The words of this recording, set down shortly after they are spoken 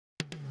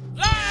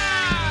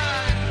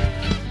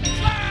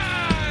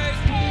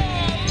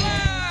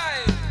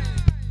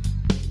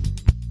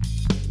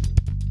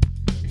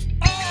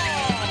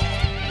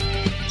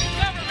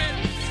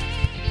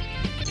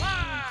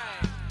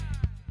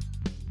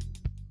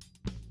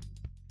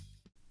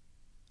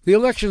The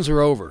elections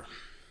are over.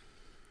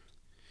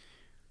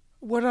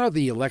 What are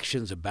the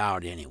elections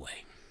about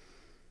anyway?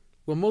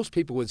 Well, most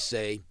people would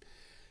say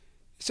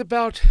it's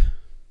about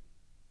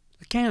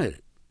a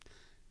candidate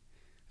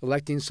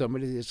electing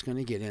somebody that's going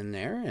to get in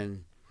there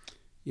and,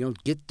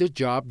 get the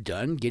job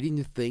done, getting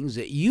the things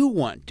that you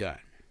want done,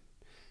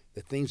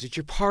 the things that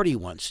your party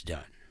wants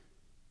done.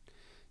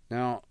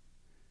 Now,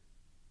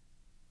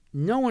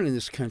 no one in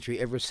this country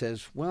ever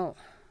says, well,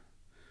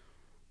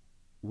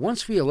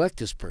 once we elect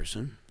this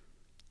person,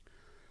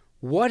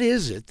 what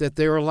is it that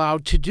they're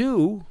allowed to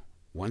do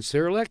once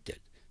they're elected?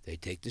 They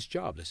take this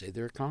job. They say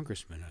they're a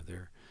congressman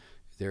or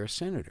they're a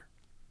senator.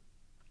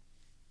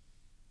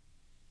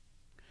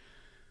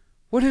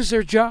 What is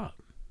their job?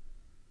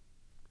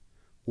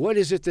 What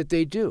is it that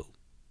they do?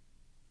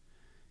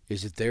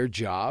 Is it their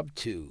job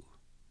to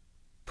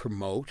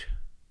promote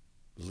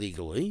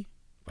legally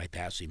by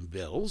passing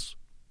bills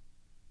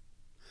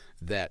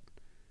that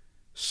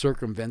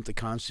circumvent the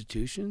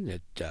Constitution,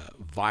 that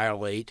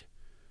violate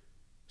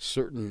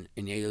certain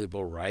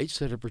inalienable rights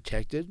that are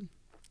protected?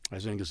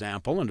 As an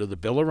example, under the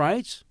Bill of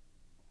Rights?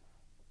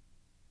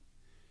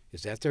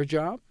 Is that their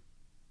job?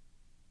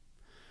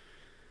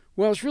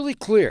 Well, it's really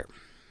clear.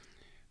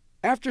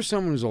 After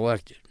someone is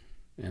elected,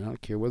 and I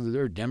don't care whether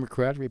they're a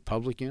Democrat,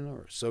 Republican,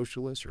 or a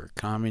socialist, or a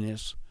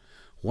communist,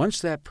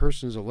 once that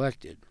person is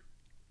elected,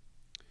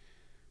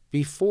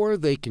 before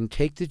they can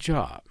take the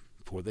job,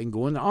 before they can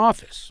go into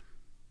office,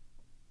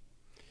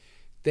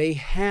 they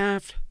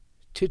have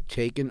to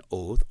take an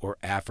oath or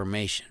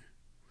affirmation.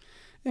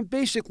 And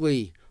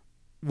basically,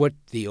 what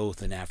the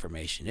oath and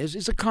affirmation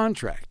is a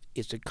contract.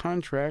 It's a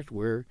contract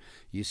where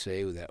you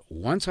say that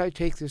once I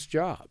take this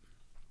job,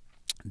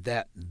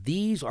 that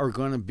these are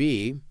going to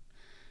be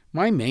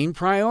my main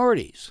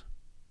priorities.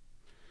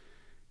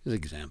 As an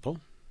example,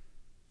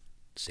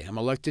 say I'm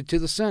elected to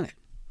the Senate.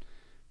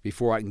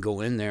 Before I can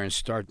go in there and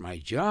start my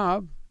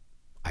job,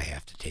 I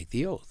have to take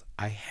the oath.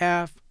 I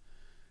have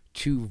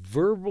to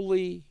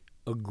verbally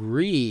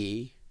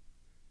agree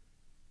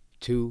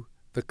to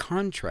the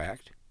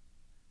contract,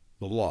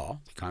 the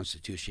law, the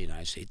Constitution of the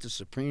United States, the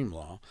supreme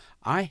law.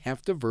 I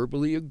have to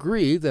verbally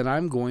agree that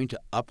I'm going to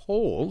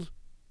uphold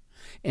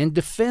and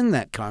defend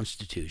that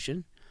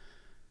Constitution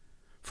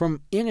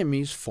from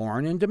enemies,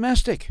 foreign and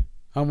domestic.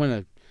 I'm going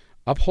to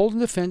uphold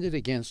and defend it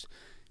against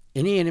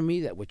any enemy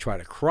that would try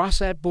to cross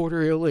that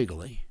border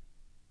illegally.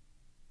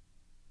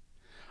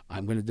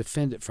 I'm going to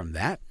defend it from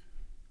that.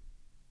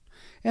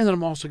 And then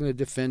I'm also going to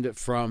defend it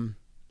from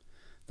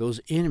those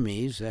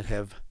enemies that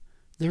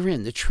they're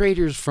in, the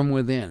traitors from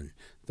within,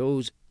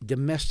 those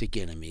domestic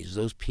enemies,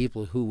 those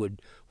people who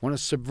would want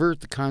to subvert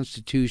the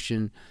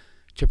Constitution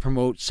to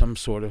promote some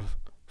sort of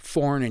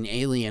foreign and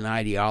alien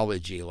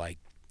ideology like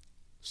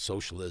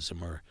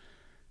socialism or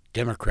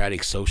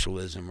democratic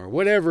socialism or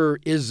whatever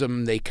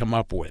ism they come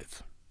up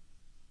with.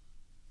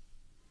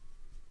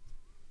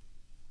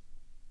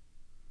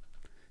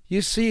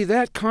 You see,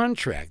 that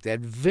contract, that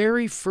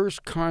very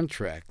first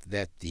contract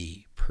that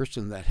the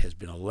person that has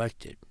been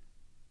elected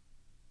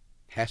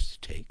has to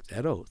take,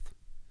 that oath,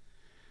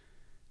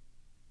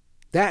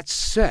 that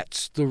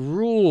sets the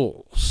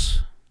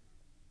rules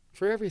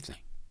for everything.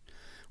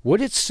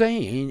 What it's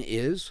saying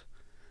is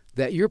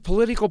that your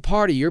political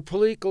party, your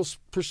political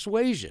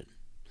persuasion,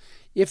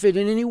 if it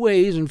in any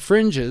ways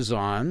infringes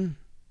on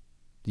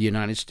the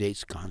United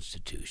States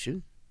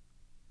Constitution,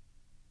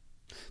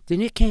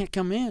 then it can't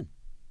come in.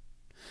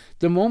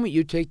 The moment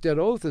you take that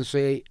oath and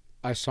say,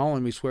 I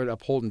solemnly swear to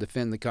uphold and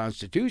defend the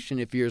Constitution,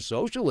 if you're a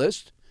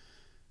socialist,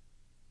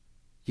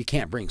 you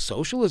can't bring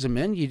socialism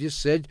in. You just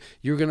said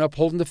you're going to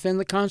uphold and defend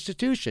the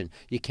Constitution.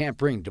 You can't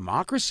bring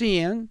democracy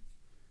in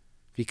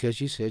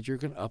because you said you're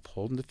going to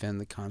uphold and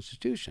defend the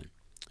Constitution.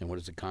 And what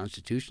does the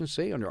Constitution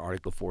say under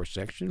Article 4,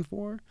 Section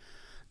 4?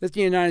 That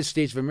the United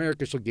States of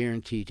America shall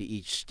guarantee to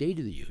each state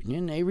of the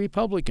Union a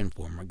Republican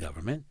form of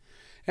government.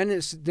 And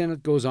then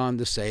it goes on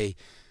to say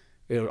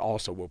it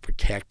also will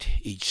protect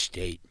each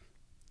state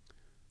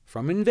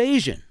from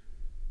invasion.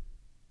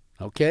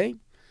 Okay?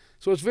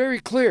 So it's very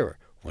clear.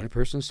 When a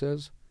person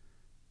says,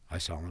 I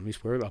solemnly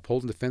swear to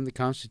uphold and defend the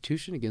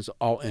Constitution against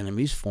all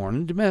enemies, foreign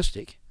and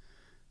domestic,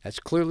 that's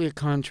clearly a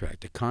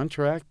contract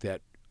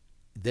that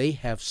they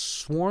have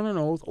sworn an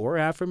oath or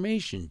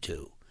affirmation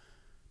to,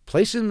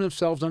 placing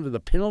themselves under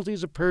the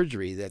penalties of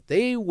perjury, that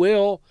they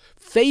will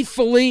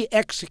faithfully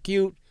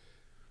execute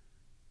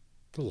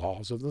the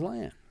laws of the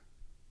land.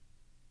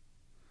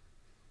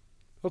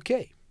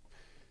 Okay.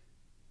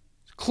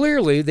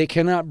 Clearly, they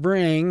cannot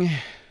bring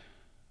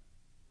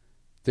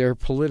their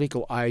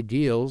political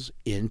ideals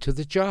into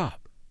the job.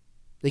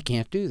 They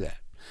can't do that.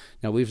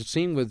 Now, we've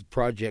seen with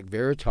Project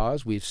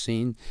Veritas, we've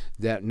seen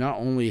that not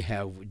only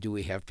do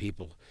we have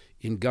people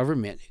in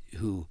government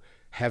who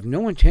have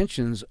no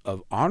intentions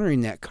of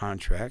honoring that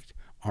contract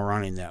or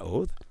honoring that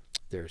oath.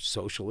 There's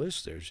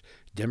socialists, there's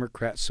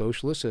Democrat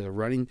socialists that are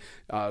running.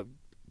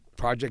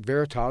 Project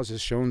Veritas has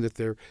shown that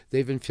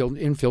they've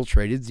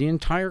infiltrated the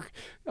entire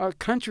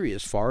country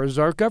as far as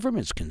our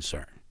government's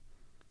concerned.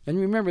 And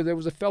remember, there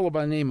was a fellow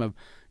by the name of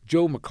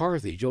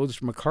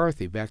Joseph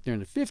McCarthy, back there in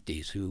the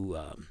 50s, who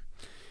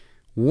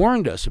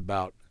warned us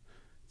about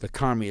the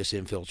communist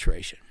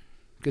infiltration.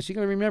 Because you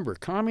got to remember,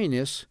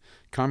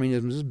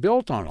 communism is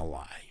built on a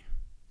lie.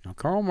 Now,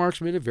 Karl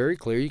Marx made it very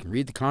clear. You can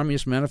read the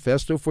Communist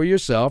Manifesto for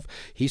yourself.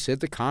 He said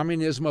that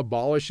communism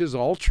abolishes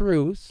all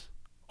truth,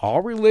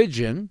 all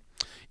religion,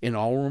 and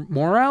all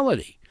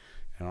morality.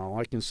 And all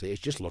I can say is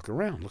just look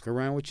around. Look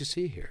around what you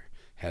see here.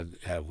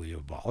 Have we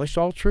abolished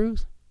all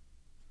truth?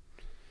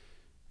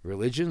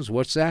 Religions,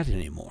 what's that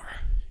anymore?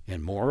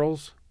 And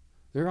morals,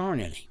 there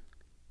aren't any.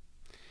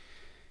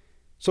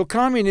 So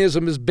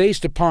communism is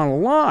based upon a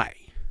lie.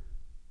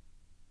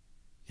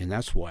 And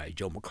that's why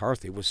Joe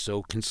McCarthy was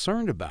so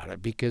concerned about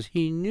it, because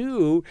he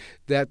knew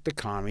that the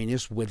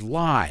communists would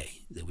lie.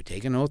 They would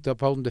take an oath to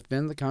uphold and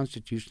defend the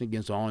Constitution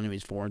against all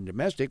enemies, foreign and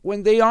domestic,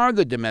 when they are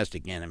the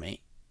domestic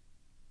enemy.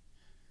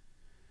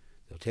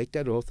 They'll take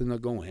that oath and they'll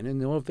go in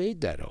and they'll evade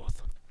that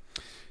oath.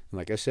 And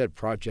like I said,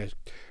 Project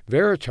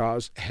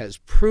Veritas has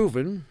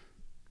proven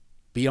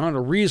beyond a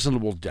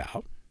reasonable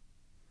doubt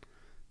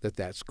that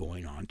that's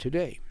going on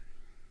today.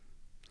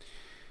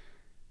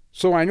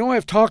 So I know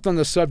I've talked on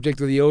the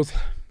subject of the oath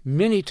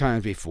many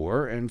times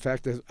before. In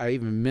fact, I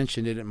even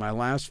mentioned it in my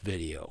last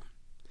video.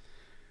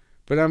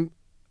 But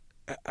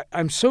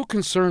I'm so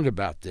concerned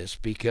about this,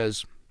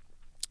 because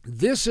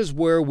this is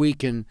where we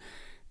can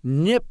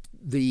nip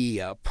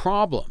the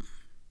problem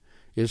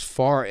as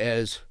far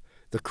as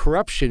the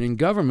corruption in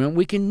government.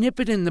 We can nip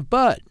it in the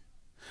bud.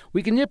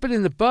 We can nip it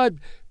in the bud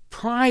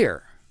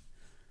prior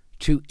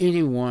to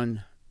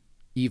anyone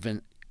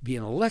even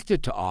being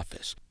elected to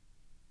office.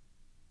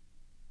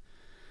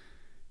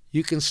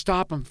 You can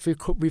stop them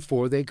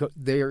before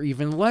they are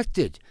even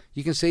elected.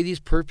 You can say these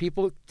poor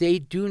people, they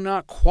do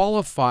not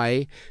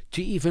qualify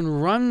to even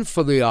run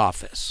for the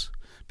office,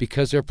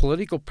 because their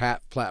political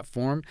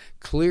platform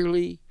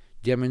clearly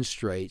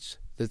demonstrates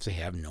that they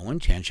have no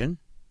intention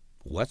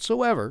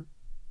whatsoever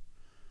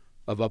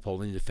of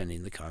upholding and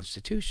defending the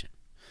Constitution.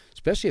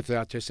 Especially if they're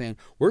out there saying,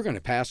 we're going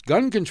to pass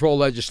gun control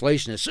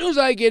legislation. As soon as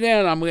I get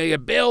in, I'm going to get a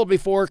bill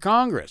before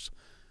Congress.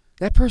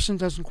 That person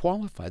doesn't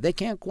qualify. They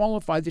can't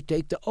qualify to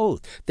take the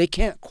oath. They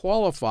can't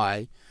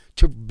qualify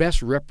to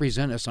best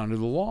represent us under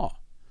the law.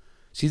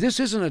 See, this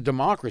isn't a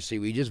democracy.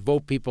 We just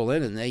vote people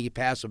in and they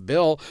pass a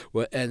bill,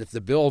 and if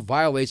the bill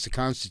violates the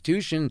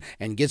Constitution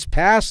and gets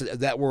passed,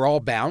 that we're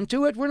all bound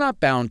to it. We're not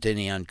bound to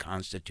any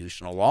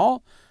unconstitutional law.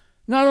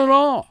 Not at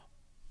all.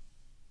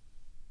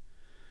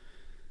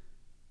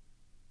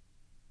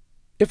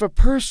 If a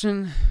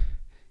person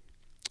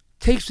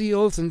takes the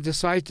oath and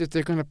decides that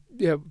they're going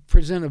to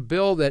present a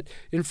bill that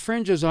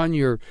infringes on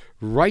your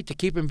right to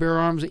keep and bear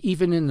arms,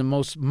 even in the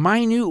most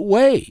minute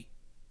way,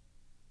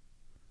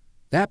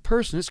 that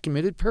person has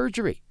committed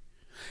perjury.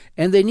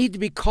 And they need to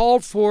be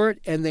called for it,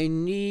 and they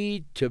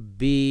need to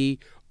be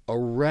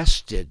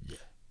arrested.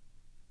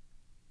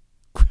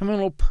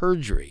 Criminal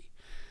perjury.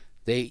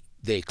 They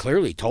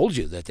clearly told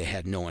you that they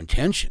had no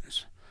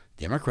intentions.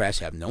 Democrats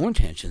have no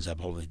intentions of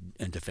upholding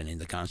and defending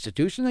the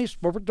Constitution. They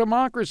support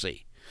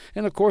democracy.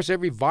 And, of course,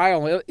 every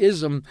vile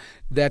ism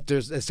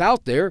that's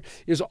out there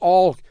is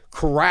all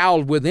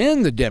corralled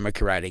within the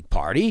Democratic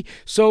Party.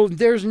 So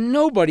there's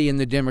nobody in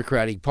the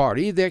Democratic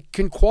Party that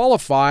can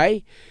qualify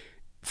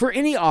for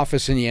any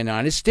office in the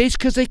United States,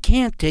 because they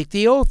can't take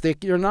the oath.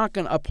 They're not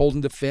going to uphold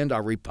and defend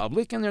our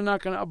republic, and they're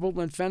not going to uphold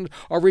and defend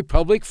our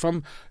republic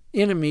from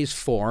enemies,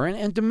 foreign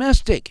and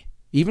domestic.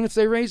 Even if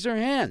they raise their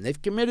hand,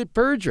 they've committed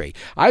perjury.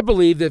 I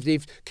believe that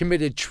they've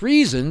committed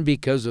treason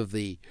because of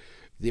the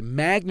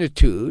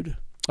magnitude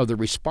of the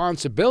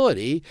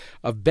responsibility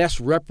of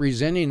best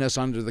representing us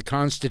under the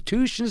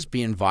Constitution is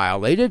being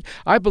violated.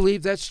 I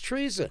believe that's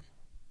treason.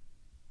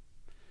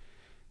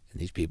 And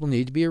these people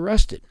need to be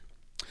arrested.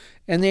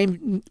 And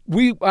need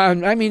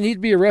to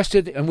be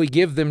arrested, and we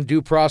give them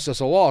due process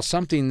of law,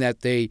 something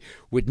that they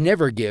would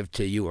never give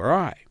to you or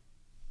I.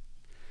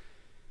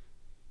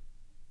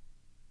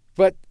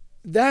 But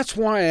that's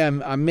why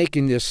I'm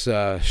making this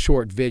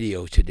short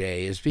video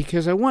today, is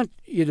because I want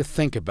you to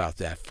think about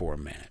that for a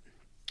minute.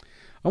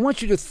 I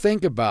want you to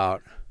think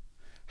about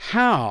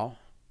how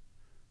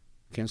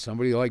can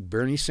somebody like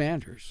Bernie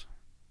Sanders,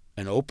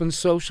 an open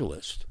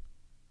socialist,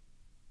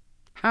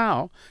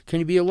 how can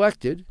he be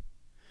elected?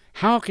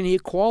 How can he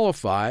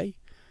qualify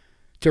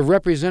to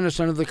represent us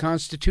under the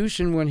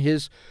Constitution when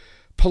his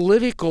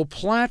political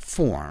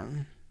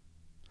platform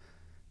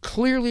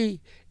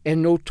clearly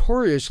and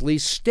notoriously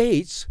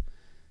states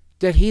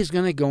that he's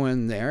going to go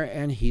in there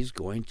and he's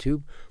going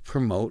to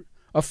promote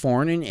a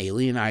foreign and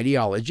alien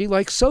ideology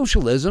like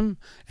socialism,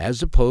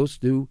 as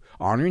opposed to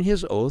honoring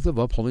his oath of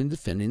upholding and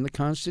defending the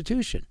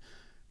Constitution?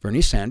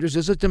 Bernie Sanders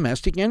is a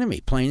domestic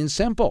enemy, plain and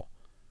simple.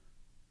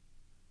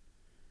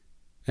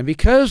 And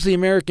because the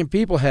American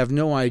people have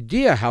no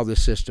idea how the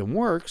system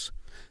works,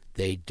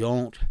 they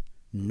don't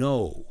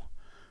know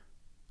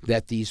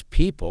that these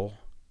people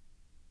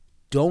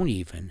don't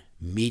even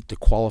meet the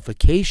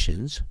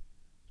qualifications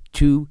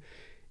to,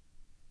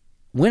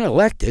 when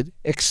elected,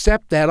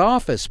 accept that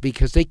office,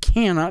 because they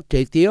cannot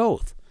take the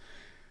oath.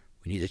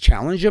 We need to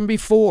challenge them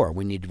before.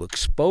 We need to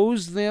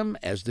expose them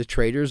as the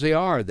traitors they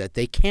are, that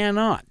they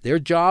cannot. Their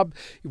job,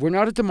 we're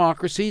not a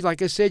democracy.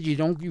 Like I said, you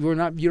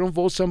don't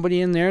vote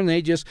somebody in there and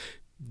they just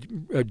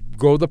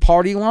go the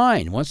party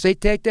line. Once they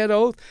take that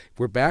oath,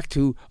 we're back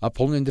to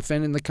upholding and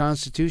defending the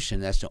Constitution.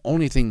 That's the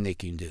only thing they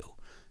can do.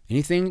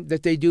 Anything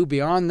that they do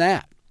beyond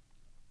that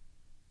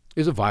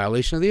is a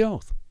violation of the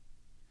oath.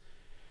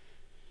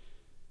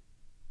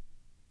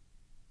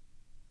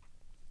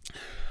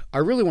 I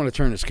really want to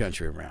turn this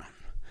country around.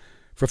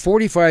 For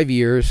 45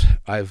 years,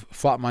 I've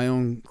fought my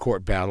own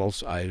court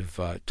battles. I've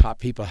taught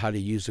people how to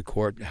use the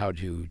court, how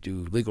to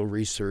do legal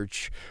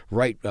research,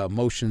 write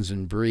motions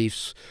and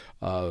briefs,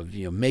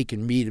 make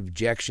and meet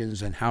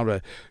objections, and how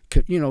to,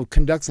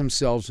 conduct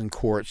themselves in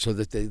court so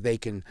that they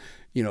can,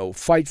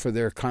 fight for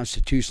their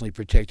constitutionally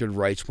protected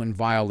rights when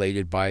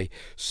violated by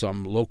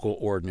some local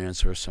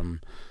ordinance or some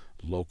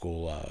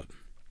local,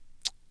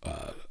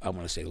 I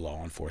want to say,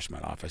 law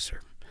enforcement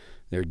officer.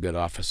 There are good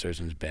officers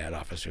and bad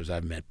officers.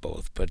 I've met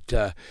both. But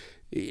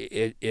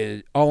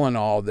all in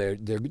all,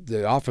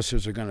 the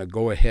officers are going to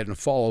go ahead and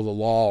follow the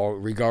law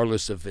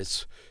regardless of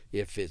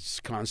if it's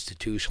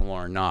constitutional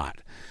or not.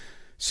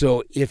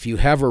 So if you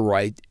have a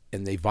right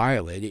and they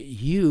violate it,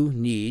 you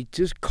need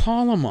to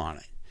call them on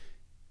it.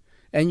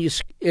 And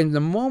in the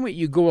moment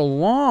you go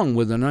along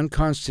with an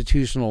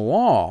unconstitutional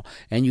law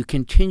and you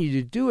continue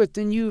to do it,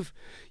 then you've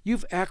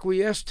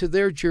acquiesced to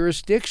their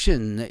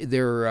jurisdiction,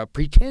 their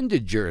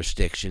pretended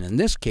jurisdiction in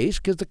this case,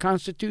 because the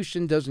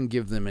Constitution doesn't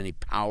give them any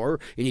power,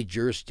 any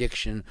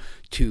jurisdiction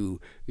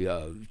to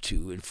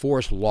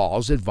enforce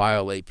laws that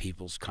violate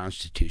people's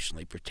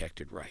constitutionally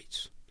protected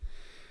rights.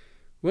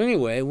 Well,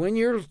 anyway, when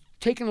you're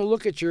taking a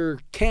look at your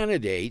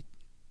candidate,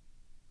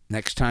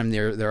 next time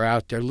they're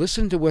out there,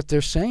 listen to what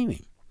they're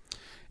saying.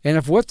 And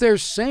if what they're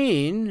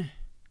saying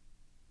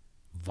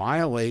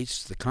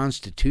violates the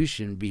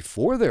Constitution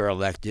before they're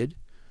elected,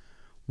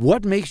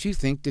 what makes you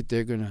think that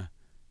they're going to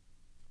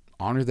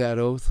honor that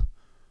oath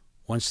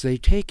once they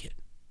take it?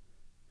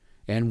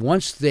 And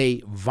once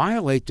they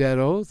violate that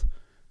oath,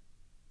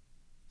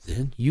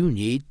 then you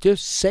need to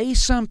say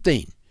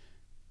something.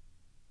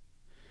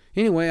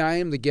 Anyway, I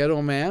am the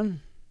Ghetto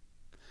Man,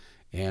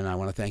 and I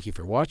want to thank you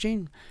for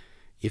watching.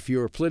 If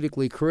you're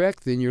politically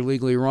correct, then you're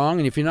legally wrong.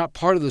 And if you're not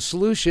part of the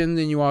solution,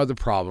 then you are the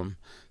problem.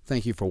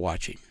 Thank you for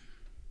watching.